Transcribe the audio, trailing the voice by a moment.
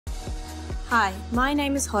Hi, my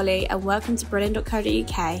name is Holly and welcome to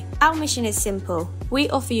brillen.co.uk. Our mission is simple. We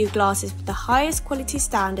offer you glasses with the highest quality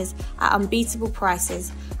standards at unbeatable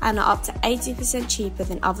prices and are up to 80% cheaper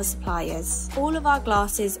than other suppliers. All of our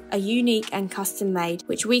glasses are unique and custom made,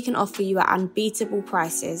 which we can offer you at unbeatable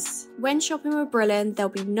prices. When shopping with Brillen, there'll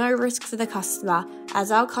be no risk for the customer,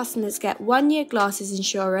 as our customers get 1 year glasses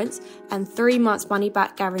insurance and 3 months money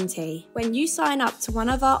back guarantee. When you sign up to one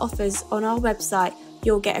of our offers on our website,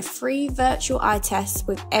 you'll get a free virtual eye test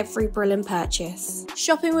with every Brillen purchase.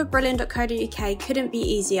 Shopping with brillen.co.uk couldn't be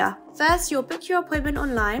easier. First, you'll book your appointment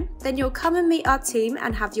online, then you'll come and meet our team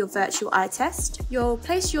and have your virtual eye test. You'll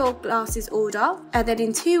place your glasses order, and then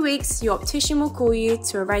in 2 weeks, your optician will call you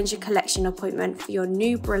to arrange a collection appointment for your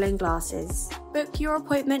new Brillen glasses. Book your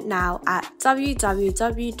appointment now at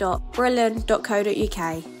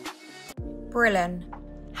www.brillen.co.uk. Brillen.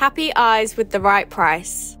 Happy eyes with the right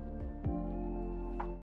price.